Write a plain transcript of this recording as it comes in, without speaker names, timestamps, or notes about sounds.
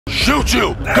Shoot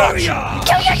you! Gotcha!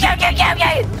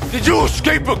 Did you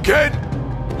escape again?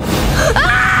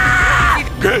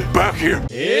 Get back here!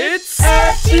 It's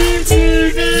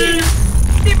FGTeeV!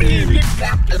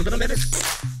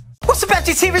 What's up,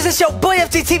 FGTeevers? It's your boy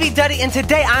FGTeeV Duddy, and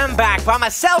today I'm back by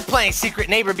myself playing Secret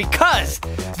Neighbor because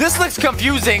this looks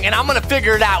confusing, and I'm gonna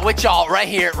figure it out with y'all right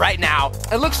here, right now.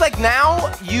 It looks like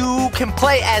now you can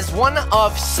play as one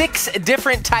of 6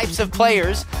 different types of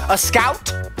players: a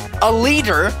scout, a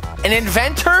leader, an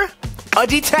inventor, a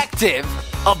detective,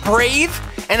 a brave,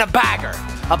 and a bagger.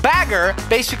 A bagger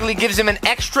basically gives him an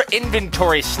extra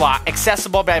inventory slot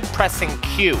accessible by pressing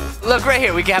Q. Look right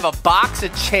here, we can have a box, a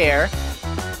chair,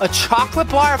 a chocolate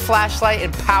bar, a flashlight,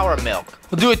 and power milk.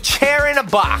 We'll do a chair and a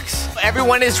box.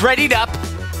 Everyone is readied up,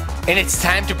 and it's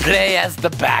time to play as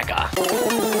the bagger.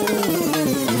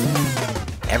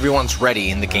 Everyone's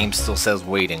ready, and the game still says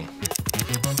waiting.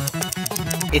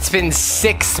 It's been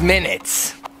 6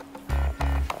 minutes.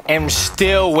 I'm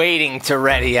still waiting to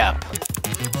ready up.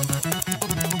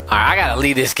 Alright, I gotta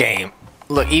lead this game.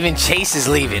 Look, even Chase is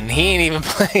leaving. He ain't even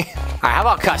playing. Alright, how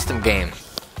about custom game?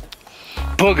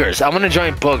 Boogers. I'm gonna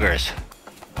join Boogers.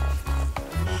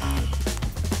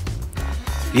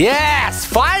 Yes!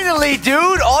 Finally,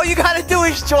 dude! All you gotta do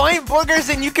is join Boogers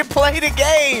and you can play the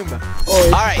game!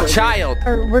 Alright, child.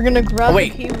 Or we're gonna grab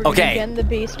wait, the key, we're gonna get in the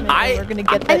basement, and we're gonna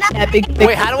get that epic victory.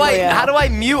 Wait, how do I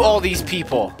mute all these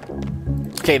people?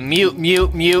 Okay, mute.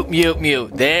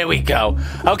 There we go.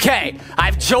 Okay,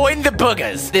 I've joined the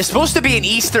Boogers. There's supposed to be an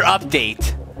Easter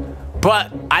update,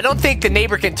 but I don't think the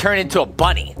neighbor can turn into a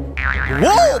bunny.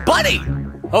 Whoa, bunny!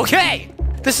 Okay,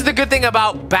 this is the good thing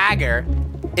about Bagger,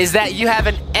 is that you have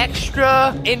an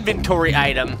extra inventory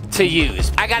item to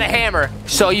use. I got a hammer,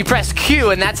 so you press Q,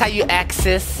 and that's how you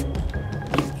access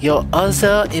your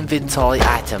other inventory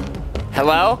item.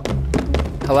 Hello?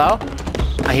 Hello?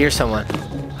 I hear someone.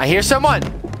 I hear someone!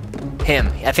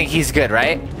 Him. I think he's good,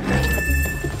 right?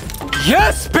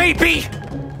 Yes, baby!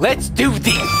 Let's do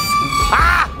this!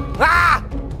 Ah!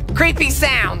 Creepy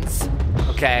sounds!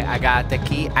 Okay, I got the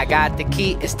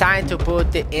key. It's time to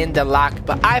put it in the lock,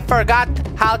 but I forgot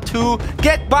how to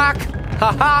get back!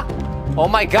 Haha! Oh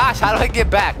my gosh, how do I get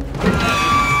back?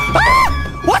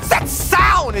 Ah! What's that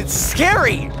sound? It's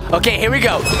scary! Okay, here we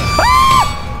go.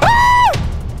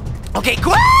 Okay,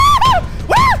 go!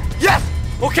 Yes!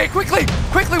 Okay, quickly!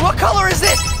 What color is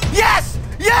this? Yes!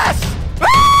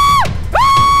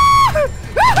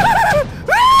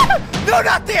 No,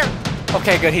 not there!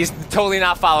 Okay, good. He's totally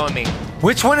not following me.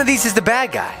 Which one of these is the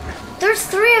bad guy? There's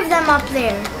 3 of them up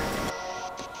there.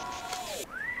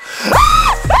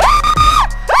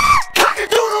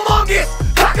 Cock-a-doodle-lungus!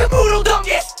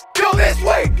 Cock-a-moodle-dungus! Go this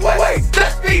way! Wait!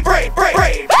 Let's be brave!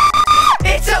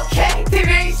 It's okay!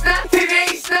 Today's not today,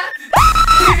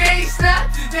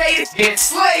 it's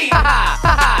slayed!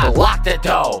 Lock the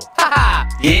door!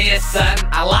 Yeah, son,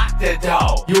 I locked the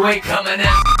door. You ain't coming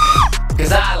out,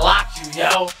 cause I locked you,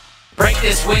 yo. Break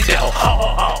this window,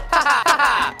 ho.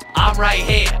 I'm right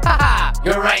here,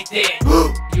 you're right there.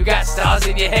 You got stars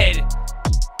in your head,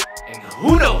 and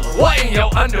who knows what in your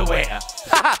underwear.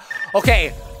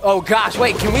 Okay, oh gosh,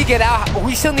 wait, can we get out?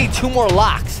 We still need 2 more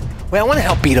locks. Wait, I wanna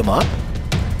help beat him up.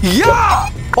 Yeah!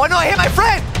 Oh no, I hit my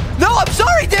friend! No, I'm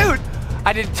sorry, dude!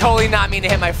 I did totally not mean to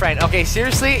hit my friend. Okay,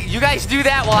 seriously? You guys do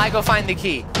that while I go find the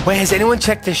key. Wait, has anyone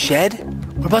checked the shed?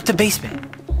 What about the basement?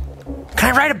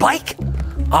 Can I ride a bike?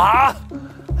 I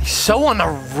so wanna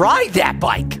ride that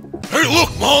bike. Hey,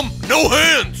 look, Mom! No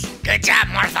hands! Good job,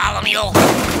 Bartholomew.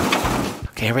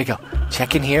 Okay, here we go.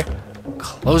 Check in here.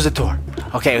 Close the door.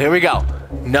 Okay, here we go.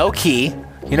 No key.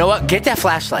 You know what? Get that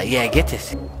flashlight. Yeah, get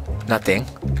this. Nothing.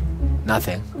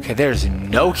 Okay, there's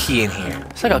no key in here.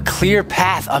 It's like a clear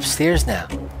path upstairs now.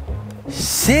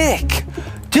 Sick!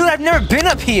 Dude, I've never been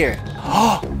up here.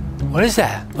 Oh, what is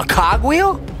that? A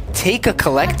cogwheel? Take a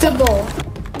collectible?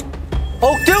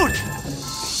 Oh, dude!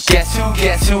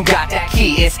 Guess who got that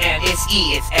key? It's M, it's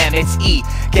E, it's M, it's E.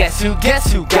 Guess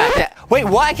who got that? Wait,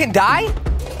 what? I can die?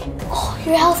 Oh,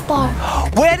 your health bar.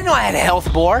 Wait, I didn't know I had a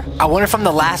health bar. I wonder if I'm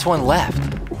the last one left.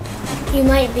 You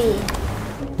might be.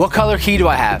 What color key do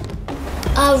I have?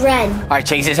 Red. All right,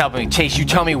 Chase is helping me. Chase, you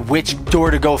tell me which door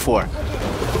to go for.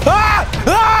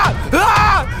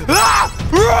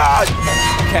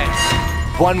 Okay.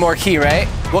 1 more key, right?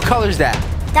 What color's that?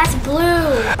 That's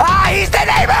blue. He's the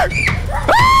neighbor!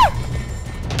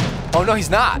 Oh, no, he's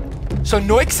not. So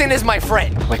Noixon is my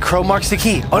friend. Wait, Crow marks the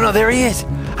key. Oh, no, there he is.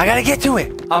 I gotta get to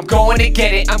it. I'm going to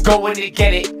get it.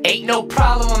 Ain't no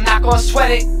problem, I'm not gonna sweat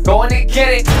it. Going to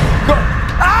get it. Go.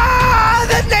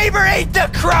 The neighbor ate the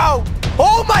crow!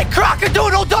 Oh my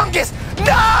crocodoodle dungus!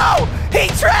 No! He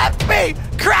trapped me!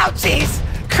 Crouchies!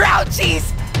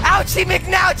 Crouchies! Ouchie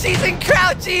McNouchies and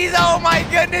Crouchies! Oh my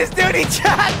goodness, dude, he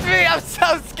trapped me! I'm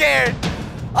so scared!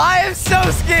 I am so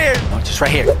scared! Oh, just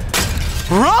right here.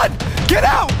 Run! Get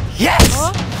out! Yes!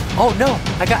 Huh? Oh no,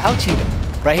 I got Ouchie.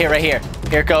 Right here, right here.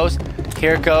 Here it goes.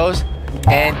 Here it goes.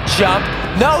 And jump.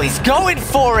 No, he's going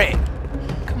for it!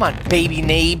 Come on, baby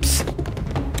Nabes.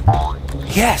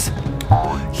 Yes!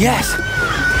 Yes!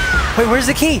 Wait, where's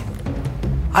the key?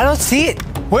 I don't see it.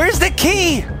 Where's the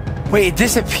key? Wait, it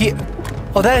disappeared.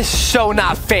 Oh, that is so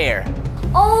not fair.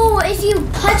 Oh, if you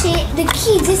touch it, the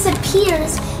key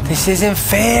disappears. This isn't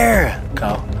fair.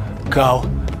 Go. Go.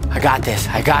 I got this.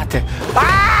 I got this.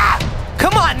 Ah!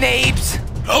 Come on, Nabes.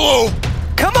 Hello.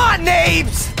 Come on,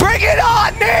 Nabes. Bring it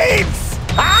on, Nabes.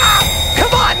 Ah!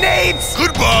 Come on, Nabes.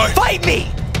 Goodbye. Fight me.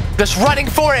 Just running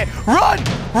for it. Run.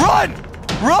 Run.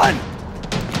 Run.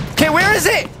 Okay, where is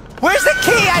it? Where's the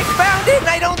key? I found it and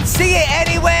I don't see it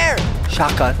anywhere.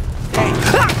 Shotgun. Hey.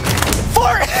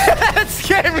 That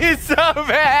scared me so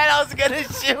bad. I was gonna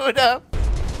shoot him.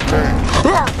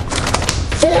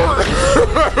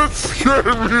 That scared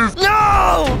me.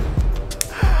 No!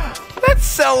 That's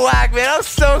so whack, man. I was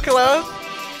so close.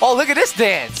 Oh, look at this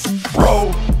dance.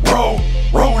 Row, row,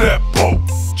 row that boat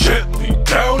gently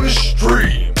down the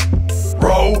stream.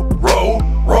 Row, row,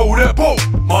 row that boat.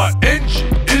 My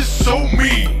engine is so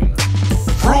mean.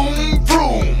 Vroom,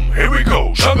 vroom. Here we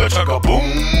go. Chugga, chugga,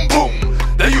 boom, boom.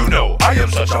 Now you know I am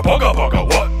such a bugga, bugga.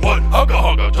 What, hugga,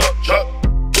 hugga, chuck, chuck.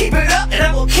 Keep it up and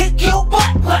I will kick your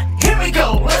butt. Here we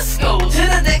go. Let's go to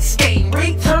the next game.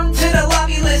 Return to the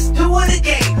lobby. Let's do it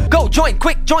again. Go, join,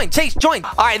 quick, join, Chase, join.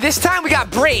 All right, this time we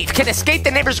got Brave. Can escape the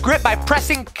neighbor's grip by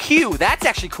pressing Q. That's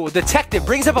actually cool. Detective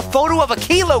brings up a photo of a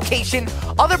key location.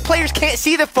 Other players can't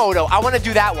see the photo. I want to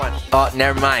do that one. Oh,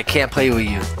 never mind. I can't play with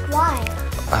you.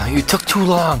 Why? You took too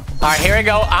long. All right, here we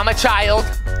go. I'm a child.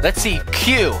 Let's see,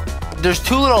 Q. There's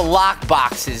two little lock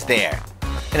boxes there.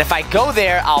 And if I go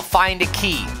there, I'll find a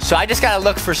key. So I just gotta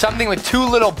look for something with two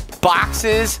little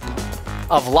boxes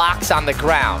of locks on the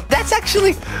ground. That's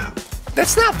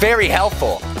not very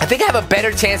helpful. I think I have a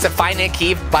better chance of finding a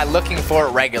key by looking for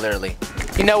it regularly.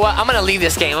 You know what? I'm gonna leave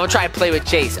this game. I'm gonna try to play with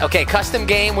Chase. Okay, custom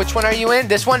game. Which one are you in?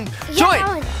 This one? Join!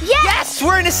 Yes! Yes!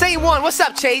 We're in the same one. What's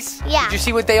up, Chase? Yeah. Did you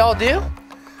see what they all do?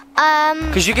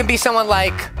 Because you can be someone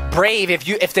like Brave.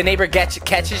 If the neighbor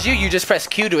catches you, you just press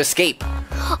Q to escape.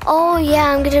 Oh,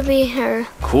 yeah, I'm gonna be her.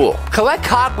 Cool. Collect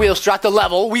cogwheels throughout the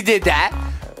level. We did that.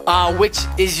 Which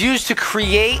is used to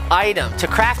craft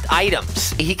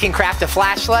items. He can craft a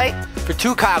flashlight for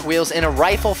 2 cogwheels and a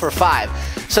rifle for 5.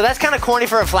 So that's kind of corny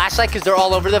for a flashlight because they're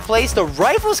all over the place. The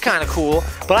rifle's kind of cool,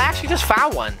 but I actually just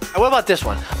found one. What about this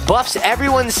one? Buffs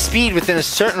everyone's speed within a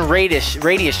certain radius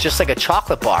just like a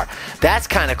chocolate bar. That's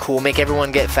kind of cool. Make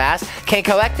everyone get fast. Can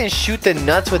collect and shoot the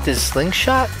nuts with his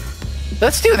slingshot.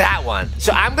 Let's do that one.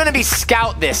 So I'm gonna be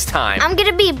Scout this time. I'm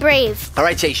gonna be Brave. All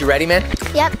right, Chase, you ready, man?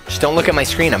 Yep. Just don't look at my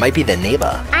screen. I might be the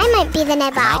neighbor. I might be the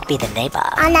neighbor. I might be the neighbor.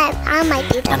 I might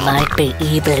be the I neighbor. might be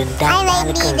evil and I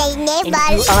might be the neighbor.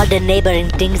 and do all the neighboring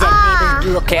things that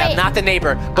neighbors do. Okay, I'm not the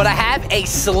neighbor, but I have a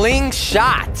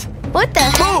slingshot. What the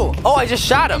heck? Ooh. Oh, I just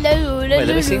shot him. Hello, Wait,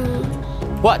 let me see.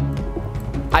 What?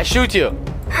 I shoot you.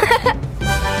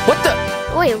 What the?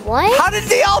 Wait, what? How did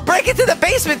they all break into the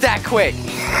basement that quick?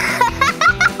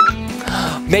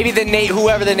 Maybe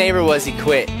whoever the neighbor was, he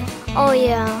quit. Oh,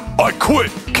 yeah. I quit.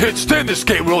 Can't stand this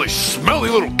game with all these smelly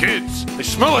little kids. They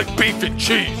smell like beef and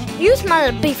cheese. You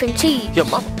smell like beef and cheese. Yo,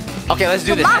 mom. Okay, let's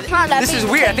do this. Mom smell like This is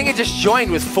beef weird. I and think it just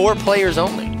joined with 4 players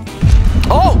only.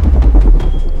 Oh!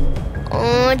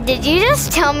 Oh, did you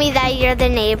just tell me that you're the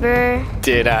neighbor?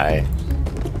 Did I?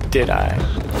 Did I?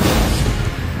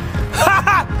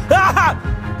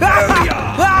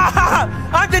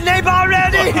 I'm the neighbor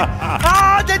already!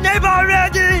 Oh, the neighbor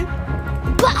already!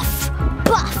 Buff!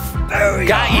 Buff!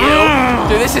 Got you!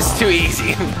 Dude, this is too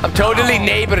easy. I'm totally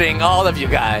neighboring all of you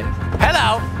guys.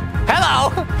 Hello! Hello!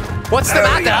 What's the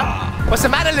matter? What's the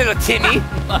matter, little Timmy?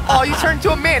 Oh, you turned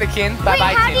to a mannequin. Bye-bye, Wait,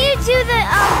 how do Timmy. you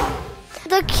do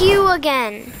the Q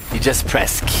again? You just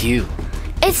press Q.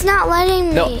 It's not letting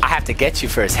me. No, I have to get you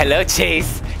first. Hello,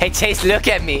 Chase. Hey, Chase, look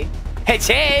at me. Hey,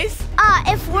 Chase!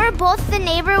 If we're both the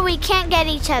neighbor, we can't get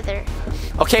each other.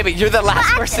 Okay, but you're the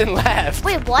last person left.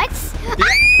 Wait, what?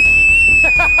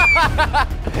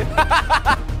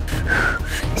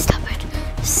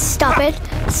 Stop it.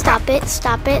 Stop it. Stop it.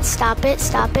 Stop it. Stop it.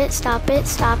 Stop it. Stop it.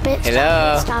 Stop it.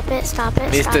 Hello. Stop it. Stop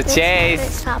it. Mr. Chase.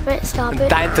 Stop it. Stop it.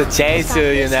 Time to chase you,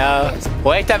 you know.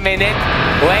 Wait a minute.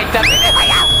 Wait a minute.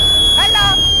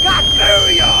 Hello.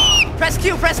 God. Press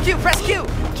Q. Press Q. Press Q.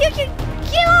 Q, Q,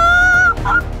 Q.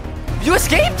 You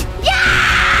escaped?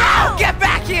 Yeah! No, get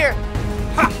back here.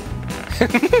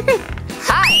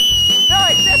 Hi. No,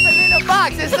 it's just a little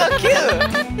box. It's so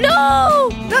cute. No!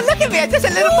 No, look at me. It's just a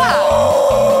little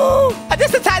box.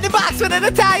 Just a tiny box with an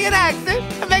Italian accent.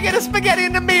 I'm making a spaghetti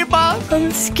and the meatballs. I'm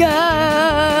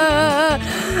scared.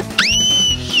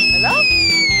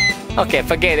 Hello? Okay,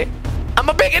 forget it. I'm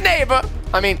a bigger neighbor.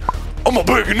 I'm a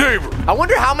big neighbor. I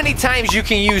wonder how many times you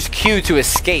can use Q to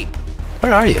escape.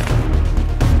 Where are you?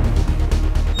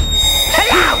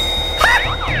 Hello!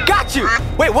 Got you!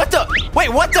 Wait, what the? Wait,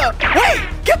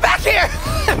 get back here!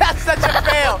 That's such a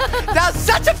fail! That was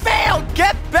such a fail!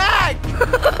 Get back!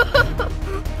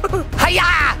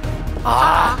 Hiya!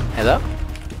 Hello?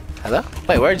 Hello?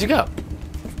 Wait, where'd you go?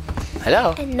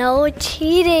 Hello? No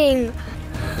cheating.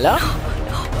 Hello?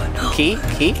 No. Key?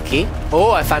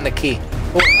 Oh, I found the key.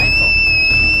 Oh,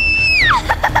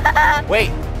 wait.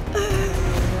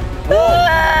 Whoa.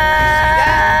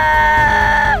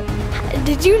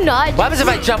 Did you not? What happens if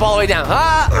I jump all the way down?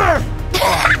 I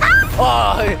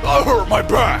hurt my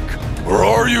back. Where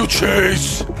are you,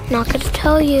 Chase? Not gonna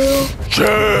tell you.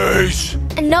 Chase!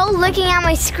 No looking at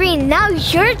my screen. Now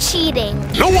you're cheating.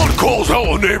 No one calls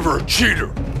Hello Neighbor a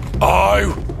cheater. I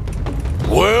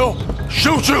will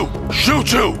shoot you.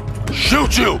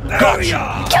 Got you.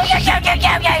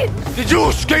 Did you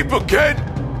escape again?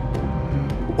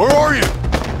 Where are you?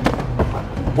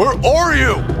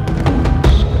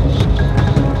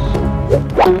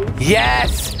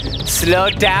 Yes! Slow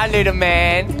down, little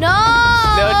man. No!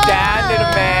 Slow down,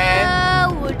 little man.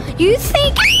 You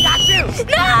think? Got you!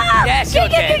 No! Yes, you're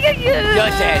dead.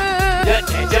 You're dead.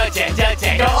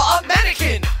 You're a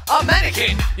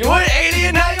mannequin. You were an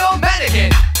alien, now you're a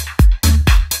mannequin.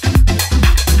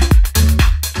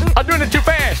 I'm doing it too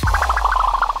fast.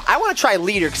 I want to try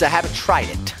leader because I haven't tried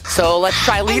it. So let's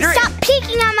try leader. And stop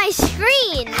peeking at my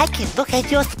screen. I can look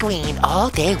at your screen all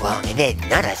day long and there's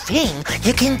not a thing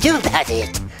you can do about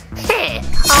it.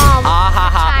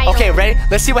 Okay, ready?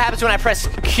 Let's see what happens when I press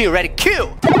Q. Ready?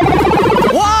 Q!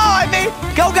 Whoa,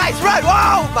 go guys, run!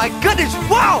 Whoa, my goodness,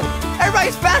 whoa!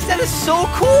 Everybody's fast, that is so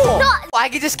cool! No. I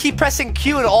can just keep pressing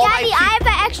Q and all Daddy, I have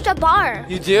an extra bar.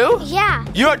 You do? Yeah.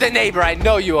 You're the neighbor, I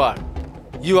know you are.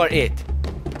 You are it.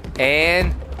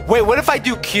 And, wait, what if I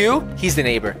do Q? He's the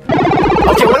neighbor.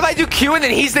 Okay, what if I do Q and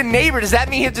then he's the neighbor? Does that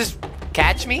mean he'll just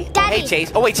catch me? Daddy. Hey,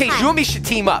 Chase. Oh, wait, Chase, you and me should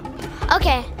team up.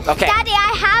 Okay. Okay. Daddy,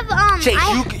 I have,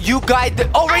 Chase, you guide the...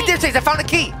 Oh, right there, Chase, I found a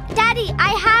key. Daddy, I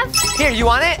have... Here, you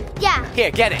want it? Yeah.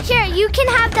 Here, get it. Here, you can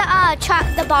have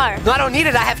the bar. No, I don't need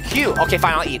it. I have Q. Okay,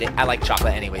 fine. I'll eat it. I like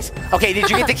chocolate anyways. Okay, did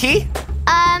you get the key?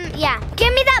 Yeah.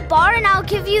 Give me that bar and I'll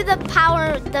give you the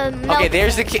power, the milk. Okay,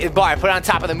 there's the key bar. Put it on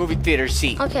top of the movie theater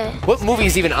seat. Okay. What movie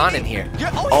is even on in here?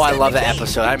 Oh, I love that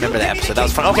episode. I remember that episode. That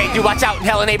was fun. Okay, dude, watch out.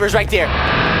 Hello Neighbor's right there.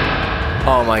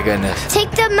 Oh, my goodness.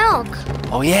 Take the milk.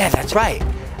 Oh, yeah, that's right.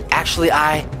 Actually,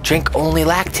 I drink only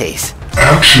lactase.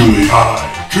 Actually,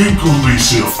 I drink only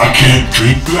silk. I can't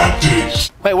drink lactase.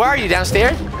 Wait, where are you?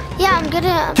 Downstairs? Yeah, I'm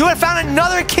gonna... Dude, I found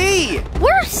another key.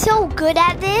 We're so good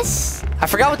at this. I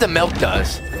forgot what the milk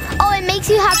does. Oh, it makes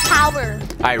you have power.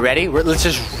 All right, ready? Let's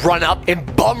just run up and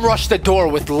bum rush the door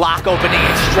with lock opening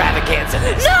extravaganza.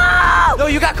 No! No,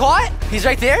 you got caught? He's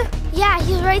right there? Yeah,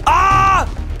 he's right there. Ah!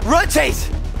 Run,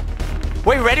 Chase!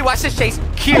 Wait, ready? Watch this, Chase.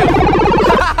 Q.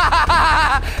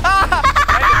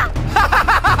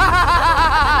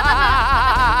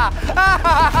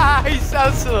 He's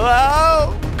so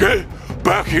slow. Get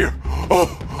back here. Oh,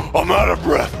 I'm out of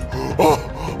breath. Oh,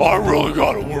 I really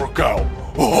gotta work out.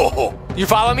 Oh. You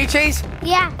follow me, Chase?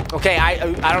 Yeah. Okay, I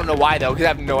don't know why, though, because I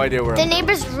have no idea where The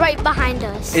neighbor's right behind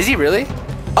us. Is he really?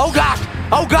 Oh, gosh.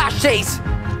 Oh, gosh, Chase.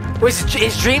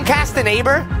 Is Dreamcast the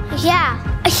neighbor? Yeah.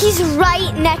 He's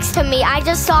right next to me. I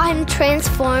just saw him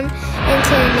transform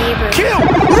into a neighbor. Q! Run!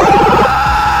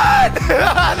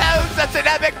 That was such an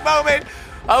epic moment.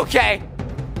 Okay.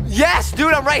 Yes,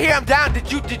 dude, I'm right here. I'm down.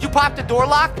 Did you pop the door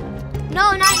lock?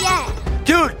 No, not yet.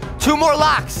 Dude, 2 more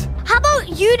locks. How about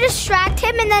you distract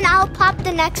him and then I'll pop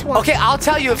the next one? Okay, I'll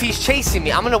tell you if he's chasing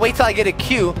me. I'm gonna wait till I get a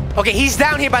cue. Okay, he's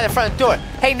down here by the front door.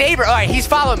 Hey, neighbor. All right, he's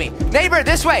following me. Neighbor,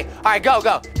 this way. All right, go.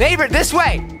 Neighbor, this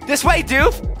way. This way,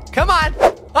 doof. Come on.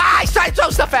 Ah, he's trying to throw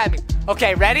stuff at me.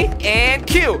 Okay, ready? And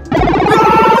cue.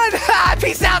 Run!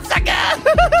 Peace out, sucker.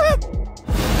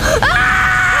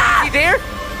 Ah! You there?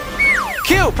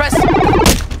 Q, press.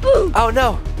 Oh,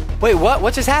 no. Wait, what?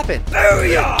 What just happened? There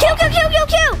we are. Q.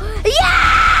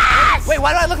 Yes! Wait,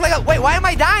 why do I look like a... Wait, why am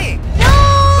I dying?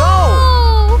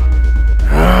 No!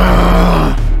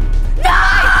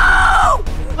 No!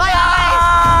 My eyes!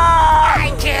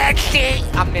 I can't see.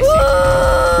 I'm missing.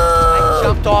 I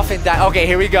jumped off and died. Okay,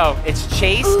 here we go. It's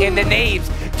Chase and the Knaves.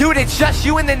 Dude, it's just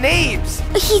you and the Knaves.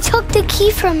 He took the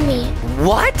key from me.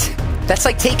 What? That's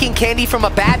like taking candy from a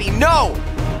babby. No!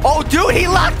 Oh, dude, he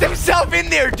locked himself in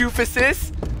there,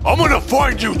 doofuses. I'm gonna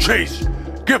find you, Chase.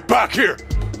 Get back here.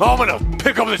 I'm gonna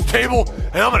pick up this table,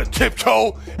 and I'm gonna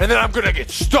tiptoe, and then I'm gonna get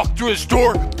stuck through this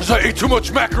door because I ate too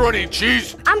much macaroni and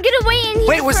cheese. I'm gonna wait in here.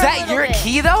 Wait, was for a that little your bit.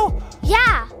 key, though?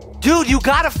 Yeah. Dude, you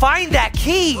gotta find that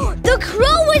key. The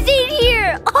crow was in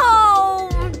here. Oh,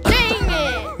 dang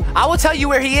it. I will tell you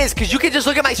where he is, because you can just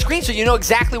look at my screen so you know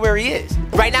exactly where he is.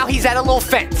 Right now, he's at a little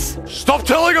fence. Stop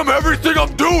telling him everything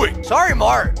I'm doing. Sorry,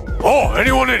 Mart. Oh,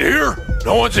 anyone in here?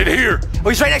 No one's in here. Oh,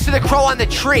 he's right next to the crow on the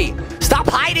tree. Stop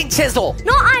hiding, Tizzle.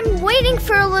 No, I'm waiting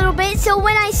for a little bit, so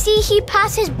when I see he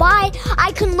passes by,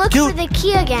 I can look for the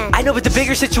key again. I know, but the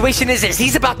bigger situation is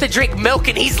he's about to drink milk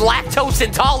and he's lactose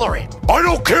intolerant. I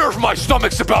don't care if my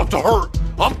stomach's about to hurt.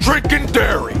 I'm drinking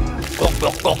dairy.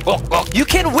 You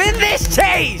can win this,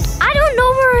 Chase. I don't know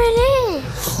where it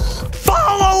is.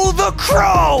 Follow the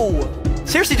crow.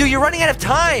 Seriously, dude, you're running out of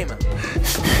time.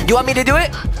 You want me to do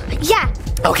it? Yeah.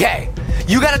 Okay.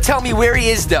 You gotta tell me where he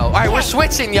is, though. All right, we're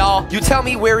switching, y'all. You tell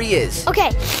me where he is.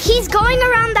 Okay, he's going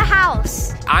around the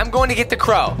house. I'm going to get the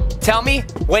crow. Tell me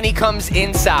when he comes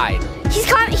inside.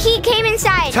 He came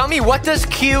inside. Tell me, what does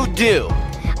Q do?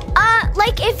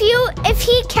 Like if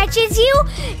he catches you.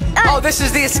 Oh, this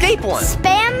is the escape one.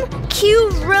 Spam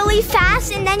Q really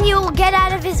fast, and then you'll get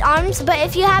out of his arms. But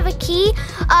if you have a key,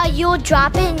 you'll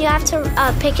drop it, and you have to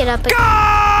pick it up again.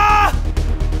 Ah!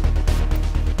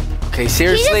 Okay,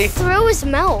 seriously? He just threw his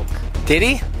milk. Did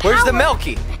he? Where's the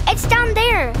milky? It's down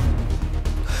there.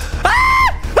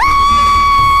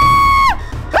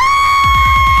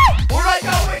 Where do I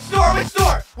go? Which door? Which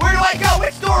door? Where do I go?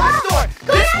 Which door? Which door?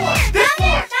 Go This down floor. there, This down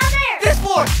floor. there, down there. This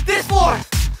floor. This floor.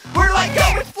 Where do I go?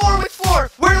 Which floor? Which floor?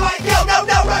 Where do I go?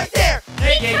 No, right there.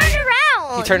 He turned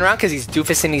around. He turned around because he's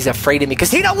doofus and he's afraid of me.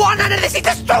 Because he don't want none of this. He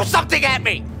just threw something at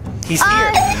me. He's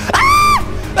here.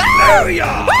 There we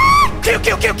are.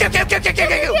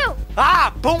 Q.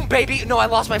 Ah, boom, baby. No, I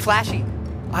lost my flashy.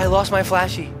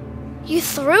 You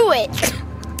threw it.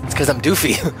 It's because I'm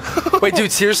doofy. Wait,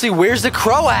 dude, seriously, where's the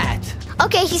crow at?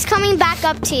 Okay, he's coming back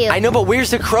up to you. I know, but where's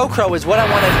the crow is what I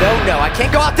want to know. No, I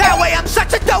can't go out that way. I'm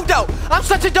such a dodo. I'm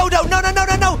such a dodo. No.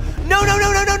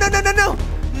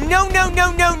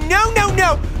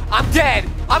 I'm dead.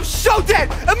 I'm so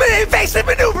dead. I'm in evasive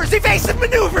maneuvers.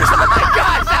 Oh my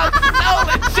gosh, that was so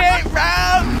legit, bro.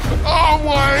 Oh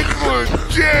my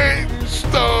legit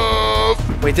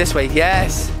stuff. Wait, this way,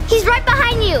 yes. He's right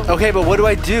behind you. Okay, but what do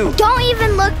I do? Don't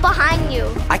even look behind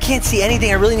you. I can't see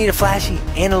anything. I really need a flashy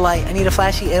and a light. I need a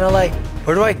flashy and a light.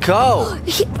 Where do I go?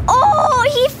 He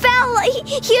fell.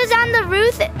 He was on the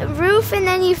roof, and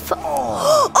then he fell.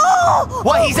 Oh!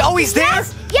 What? He's always there?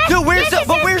 Yes. Dude, where's the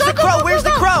crow? Where's the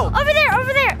crow? Over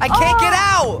there. I can't get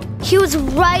out. He was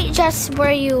right just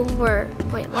where you were.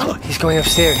 Wait, what? He's going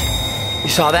upstairs. You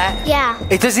saw that? Yeah.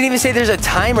 It doesn't even say there's a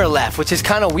timer left, which is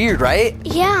kind of weird, right?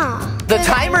 Yeah. The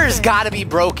timer's got to be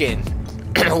broken.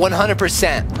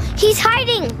 100%. He's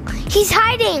hiding.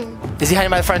 Is he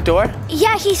hiding by the front door?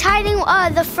 Yeah, he's hiding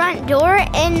the front door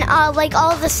and like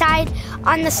all the side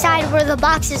on the side where the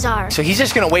boxes are. So he's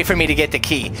just gonna wait for me to get the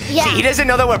key. Yeah. See, he doesn't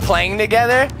know that we're playing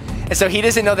together, and so he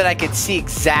doesn't know that I can see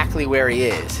exactly where he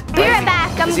is. Be right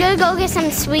back. I'm gonna go get some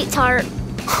sweet tart.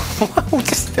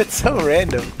 That's so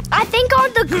random. I think all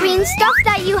the green stuff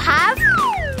that you have,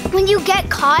 when you get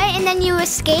caught and then you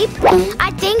escape,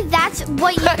 I think that's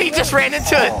what you. He just ran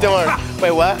into a door.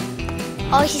 Wait, what?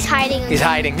 Oh, he's hiding. He's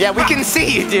hiding. Yeah, we can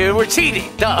see you, dude. We're cheating.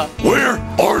 Duh. Where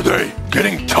are they?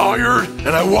 Getting tired and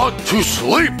I want to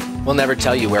sleep. We'll never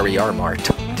tell you where we are, Mart.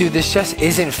 Dude, this just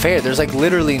isn't fair. There's like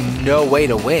literally no way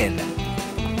to win.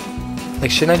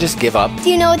 Like, shouldn't I just give up? Do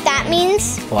you know what that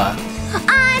means? What?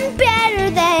 I'm better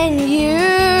than you.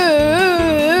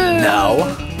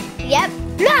 No. Yep.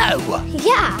 No.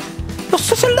 Yeah. You're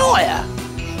such a lawyer.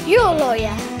 You're a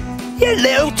lawyer. You're a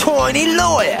little tiny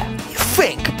lawyer. You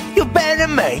think you're better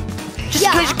than me? Just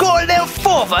Yeah. because you got a little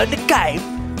further in the game,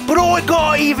 but I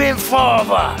got even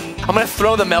further. I'm gonna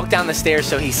throw the milk down the stairs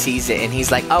so he sees it, and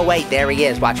he's like, oh wait, there he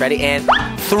is. Watch, ready? And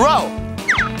throw.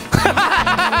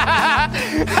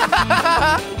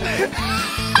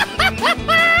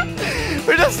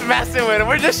 We're just messing with him.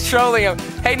 We're just trolling him.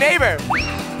 Hey, neighbor.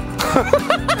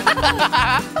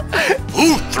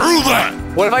 Who threw that?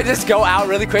 What if I just go out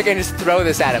really quick and just throw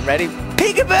this at him? Ready?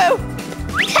 Peekaboo!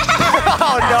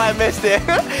 Oh no, I missed it.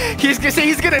 He's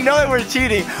gonna know that we're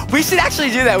cheating. We should actually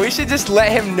do that. We should just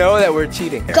let him know that we're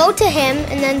cheating. Go to him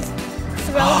and then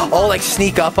throw him. Oh, like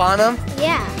sneak up on him?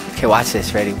 Yeah. Okay, watch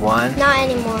this. Ready? 1, Not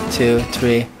anymore. 2,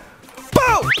 3.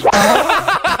 Boom!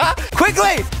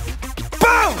 Quickly!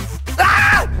 Boom!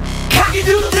 Ah!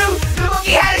 Cocky-doodle-doo! The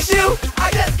monkey had a shoe. I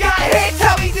just got hit.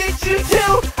 Tell me, did you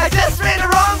too? I just ran the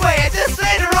wrong way. I just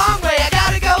ran the wrong way. I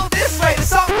gotta go this way. The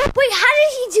song. Wait, how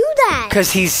did he do that?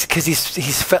 Cause he's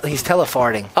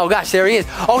telefarting. Oh gosh, there he is.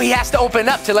 Oh, he has to open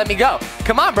up to let me go.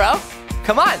 Come on, bro.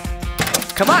 Come on.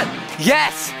 Come on.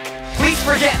 Yes. Please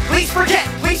forget. Please forget.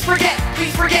 Please forget.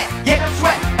 Please forget. Yeah, I'm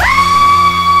sweat.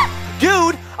 Ah!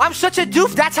 Dude, I'm such a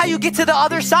doof. That's how you get to the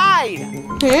other side.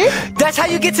 Hmm? That's how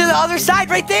you get to the other side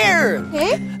right there.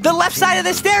 Hmm? The left side of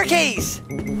the staircase.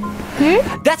 Hmm?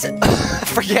 That's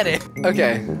forget it.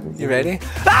 Okay, you ready?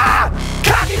 Ah!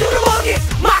 Cocky-doodle monkeys,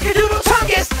 mocky-doodle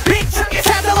chungus, big chungus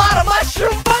has a lot of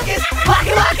mushroom fungus. Locky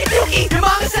dookie, your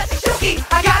mama's such a shookie.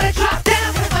 I gotta drop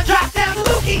down with my drop down to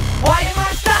Lukey. Why am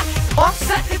I stuck? I'm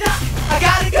such a duck. I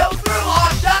gotta go through all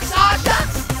shucks.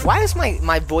 Why is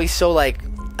my voice so like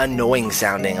annoying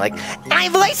sounding? Like My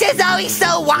voice is always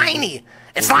so whiny.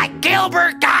 It's like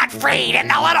Gilbert Gottfried and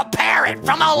the little parrot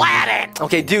from Aladdin.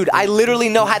 okay, dude, I literally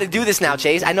know how to do this now,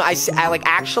 Chase. I know. I like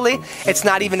actually. It's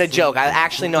not even a joke. I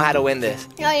actually know how to win this.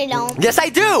 No, you don't. Yes, I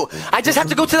do. I just have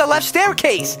to go to the left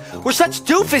staircase. We're such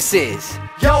doofuses.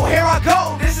 Yo, here I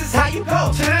go. This is how you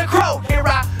go to the crow. Here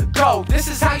I go. This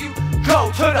is how you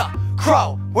go to the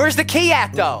crow. Where's the key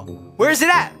at, though? Where's it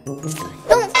at? Don't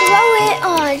throw it.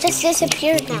 Oh, it just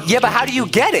disappeared now. Yeah, but how do you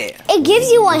get it? It gives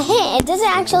you a hint. It doesn't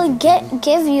actually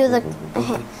give you the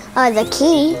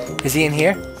key. Is he in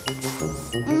here?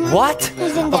 What?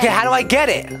 He's in there. Okay, how do I get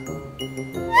it?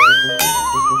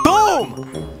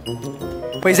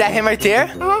 Boom! Wait, is that him right there?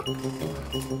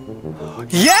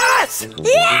 Yes!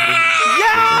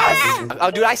 Yes! Oh,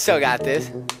 dude, I still got this.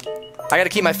 I gotta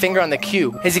keep my finger on the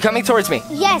cue. Is he coming towards me?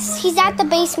 Yes, he's at the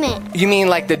basement. You mean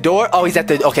like the door? Oh, he's at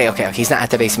the, okay. He's not at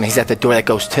the basement. He's at the door that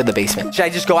goes to the basement. Should I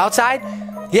just go outside?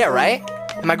 Yeah, right?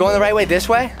 Am I going the right way this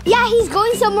way? Yeah, he's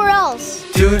going somewhere else.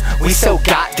 Dude, we so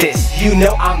got this. You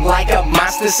know I'm like a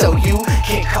monster, so you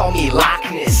can call me Loch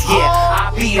Ness. Yeah,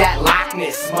 I be that Loch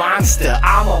Ness monster.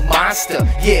 I'm a monster.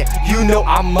 Yeah, you know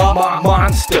I'm a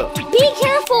monster. Be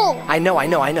careful. I know.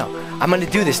 I'm gonna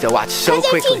do this though. Watch so 'Cause if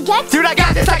quickly. he gets Dude, I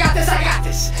got this.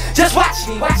 Just watch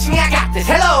me. I got this.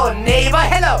 Hello, neighbor.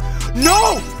 Hello.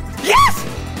 No. Yes.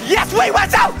 Wait.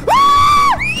 Watch out.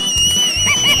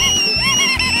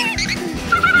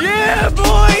 Yeah,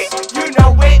 boy. You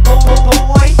know it,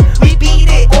 boy. We beat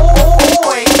it,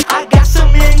 boy. I got so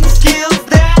many skills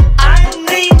that I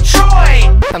need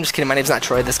Troy. I'm just kidding. My name's not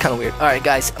Troy. That's kind of weird. All right,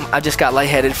 guys. I just got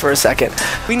lightheaded for a second.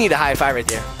 We need a high five right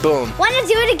there. Boom. Want to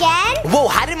do it again? Whoa,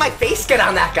 how did my face get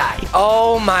on that guy?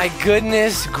 Oh my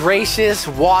goodness gracious,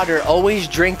 water. Always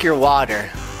drink your water,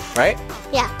 right?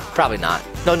 Yeah. Probably not.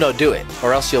 No, do it.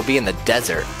 Or else you'll be in the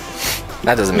desert.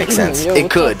 That doesn't make sense. Yo, It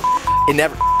what's could. It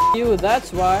never. You,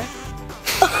 that's why.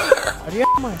 Are you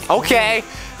my Okay,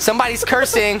 somebody's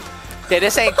cursing. Yeah,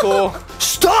 this ain't cool.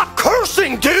 Stop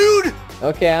cursing, dude!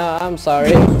 Okay, I'm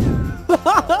sorry. There's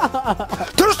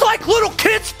like little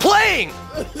kids playing!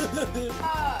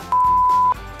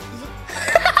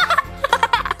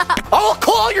 I'll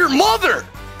call your mother!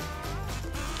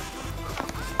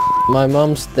 My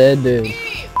mom's dead, dude.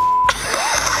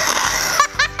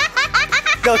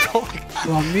 No, don't.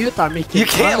 You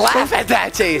can't laugh at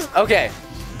that, Chase. Okay.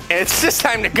 It's just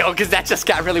time to go because that just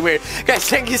got really weird. Guys,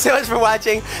 thank you so much for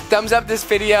watching. Thumbs up this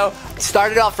video. It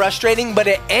started off frustrating, but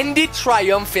it ended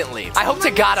triumphantly. I hope to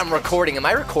God I'm recording. Am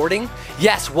I recording?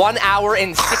 Yes, 1 hour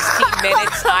and 16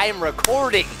 minutes. I am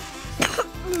recording.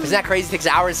 Isn't that crazy? It takes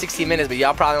an hour and 16 minutes, but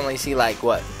y'all probably only see like,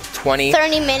 what, 20?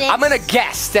 30 minutes. I'm going to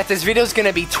guess that this video is going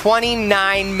to be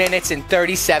 29 minutes and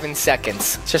 37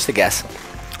 seconds. It's just a guess.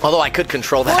 Although I could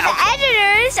control that. Well, the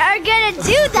editors are gonna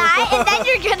do that, and then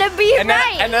you're gonna be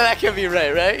right. And then that could be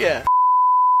right? Yeah.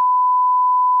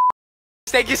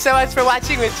 Thank you so much for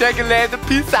watching with Chocolate.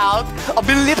 Peace out. I'll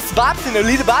be lips bops and a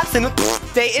little bops and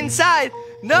stay inside.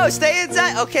 No, stay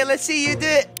inside. Okay, let's see you do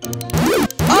it.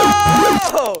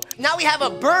 Oh! Now we have a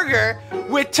burger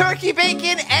with turkey,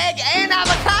 bacon, egg, and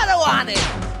avocado on it.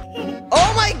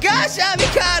 Oh my gosh,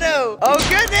 avocado! Oh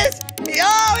goodness!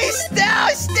 Oh, he's now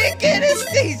stinking! It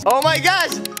stinks! Oh my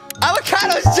gosh!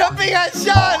 Avocado's jumping on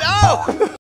Sean!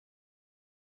 Oh!